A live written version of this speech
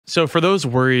So for those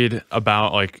worried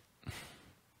about like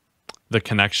the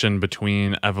connection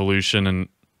between evolution and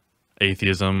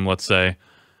atheism, let's say,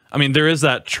 I mean, there is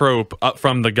that trope up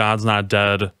from the God's Not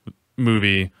Dead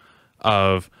movie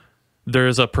of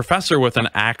there's a professor with an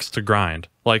axe to grind.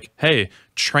 Like, hey,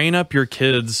 train up your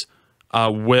kids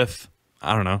with,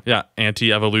 I don't know,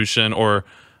 anti-evolution or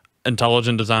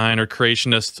intelligent design or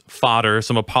creationist fodder,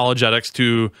 some apologetics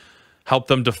to help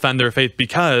them defend their faith,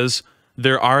 because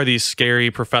there are these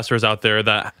scary professors out there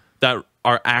that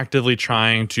are actively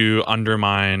trying to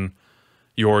undermine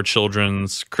your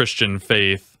children's Christian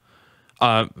faith.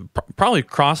 Probably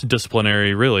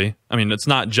cross-disciplinary, really. I mean, it's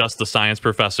not just the science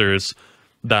professors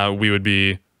that we would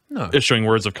be issuing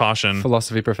words of caution.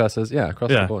 Philosophy professors, across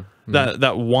the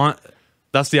board.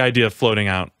 That's the idea of floating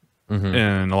out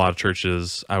in a lot of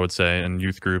churches, I would say, and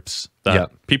youth groups,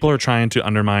 that people are trying to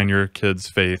undermine your kids'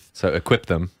 faith. So equip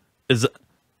them.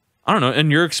 I don't know, in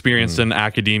your experience in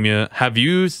academia, have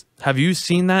you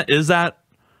seen that? Is that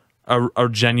a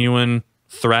genuine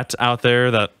threat out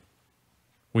there that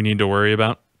we need to worry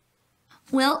about?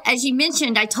 Well, as you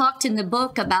mentioned, I talked in the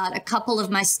book about a couple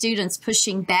of my students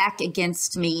pushing back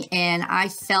against me, and I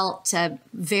felt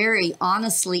very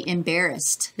honestly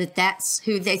embarrassed that that's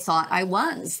who they thought I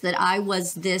was, that I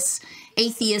was this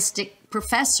atheistic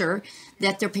professor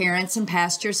that their parents and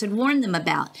pastors had warned them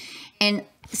about. And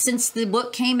since the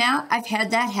book came out, I've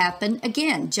had that happen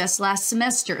again. Just last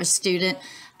semester, a student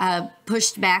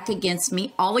pushed back against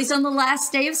me, always on the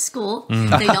last day of school.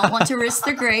 They don't want to risk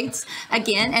their grades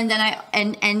again. And then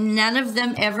and none of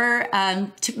them ever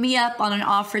took me up on an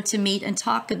offer to meet and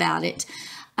talk about it.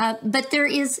 But there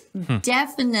is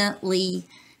definitely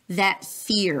that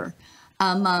fear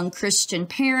among Christian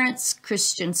parents,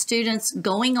 Christian students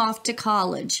going off to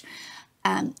college.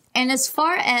 And as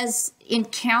far as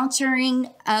encountering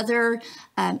other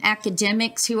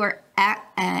academics who are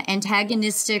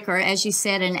antagonistic, or as you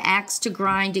said, an axe to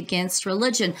grind against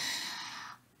religion,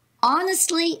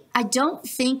 honestly, I don't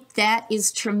think that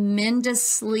is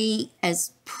tremendously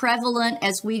as prevalent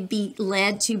as we'd be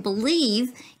led to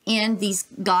believe in these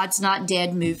God's Not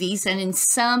Dead movies and in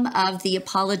some of the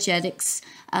apologetics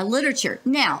literature.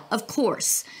 Now, of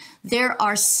course, there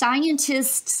are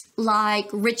scientists like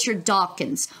Richard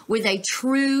Dawkins with a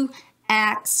true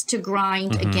axe to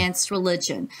grind against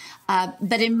religion.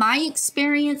 But in my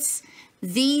experience,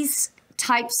 these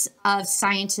types of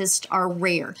scientists are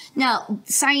rare. Now,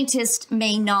 scientists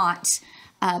may not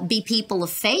be people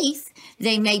of faith.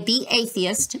 They may be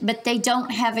atheists, but they don't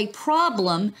have a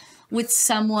problem with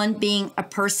someone being a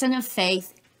person of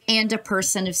faith and a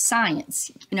person of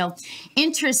science. You know,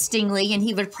 interestingly, and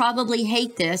he would probably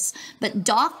hate this, but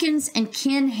Dawkins and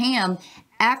Ken Ham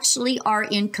actually are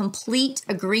in complete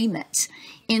agreement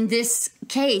in this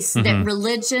case that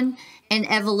religion and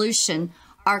evolution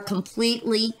are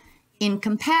completely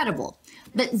incompatible.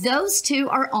 But those two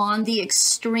are on the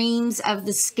extremes of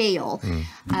the scale.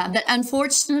 But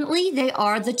unfortunately, they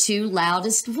are the two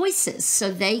loudest voices,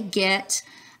 so they get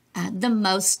the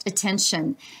most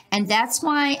attention. And that's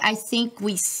why I think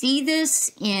we see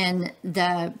this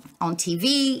on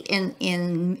TV,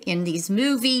 in these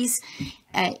movies,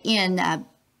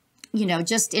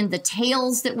 just in the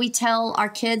tales that we tell our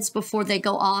kids before they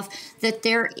go off, that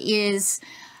there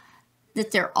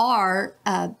are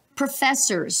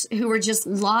professors who are just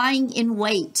lying in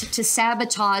wait to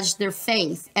sabotage their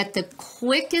faith at the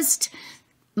quickest,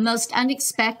 most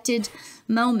unexpected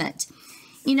moment.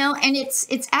 You know, and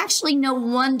it's actually no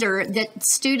wonder that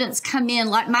students come in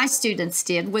like my students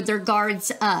did with their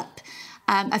guards up.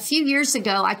 A few years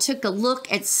ago, I took a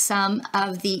look at some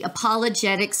of the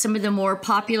apologetics, some of the more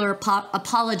popular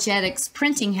apologetics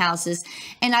printing houses,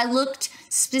 and I looked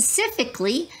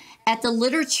specifically at the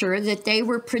literature that they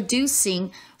were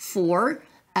producing for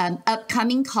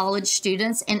upcoming college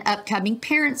students and upcoming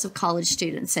parents of college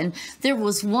students. And there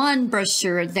was one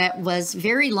brochure that was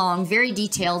very long, very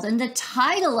detailed, and the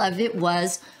title of it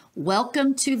was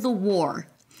Welcome to the War.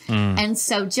 And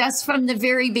so just from the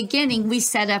very beginning, we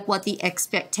set up what the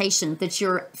expectation that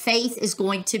your faith is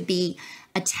going to be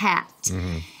attacked.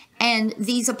 And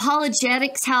these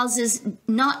apologetics houses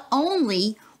not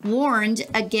only warned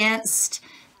against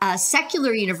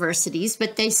secular universities,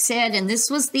 but they said, and this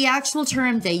was the actual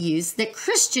term they used, that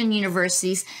Christian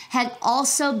universities had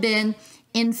also been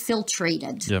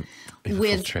infiltrated,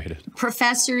 with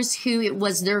professors who it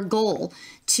was their goal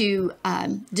to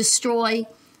destroy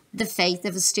the faith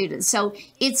of a student. So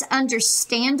it's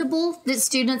understandable that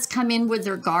students come in with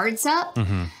their guards up,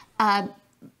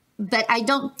 but I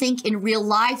don't think in real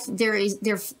life there is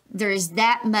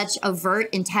that much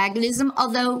overt antagonism,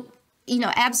 although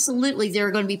absolutely there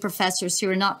are going to be professors who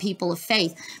are not people of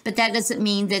faith, but that doesn't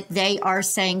mean that they are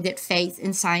saying that faith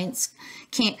and science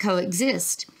can't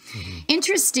coexist.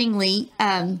 Interestingly,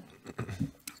 a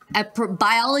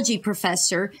biology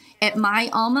professor at my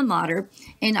alma mater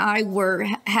and I were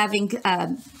having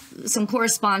some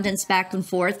correspondence back and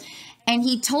forth, and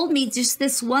he told me just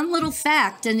this one little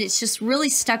fact, and it's just really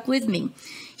stuck with me.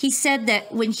 He said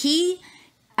that when he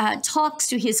talks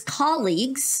to his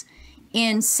colleagues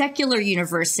in secular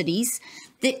universities,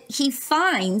 that he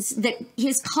finds that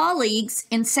his colleagues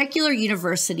in secular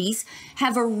universities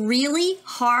have a really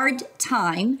hard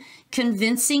time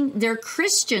convincing their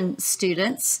Christian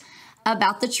students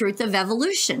about the truth of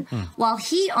evolution. While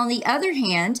he, on the other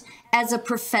hand, as a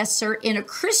professor in a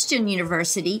Christian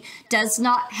university, does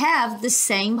not have the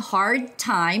same hard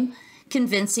time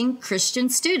convincing Christian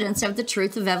students of the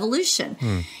truth of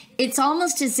evolution. It's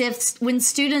almost as if when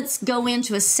students go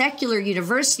into a secular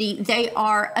university, they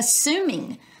are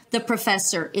assuming the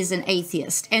professor is an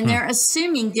atheist, and they're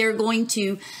assuming they're going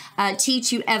to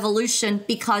teach you evolution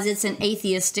because it's an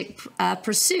atheistic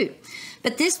pursuit.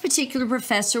 But this particular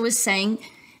professor was saying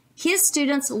his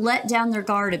students let down their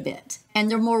guard a bit,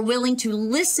 and they're more willing to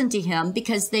listen to him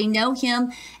because they know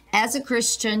him as a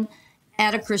Christian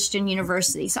at a Christian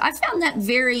university. So I found that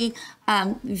very,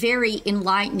 very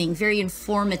enlightening, very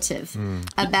informative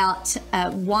about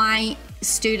why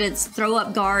students throw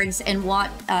up guards and what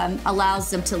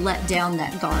allows them to let down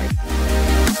that guard.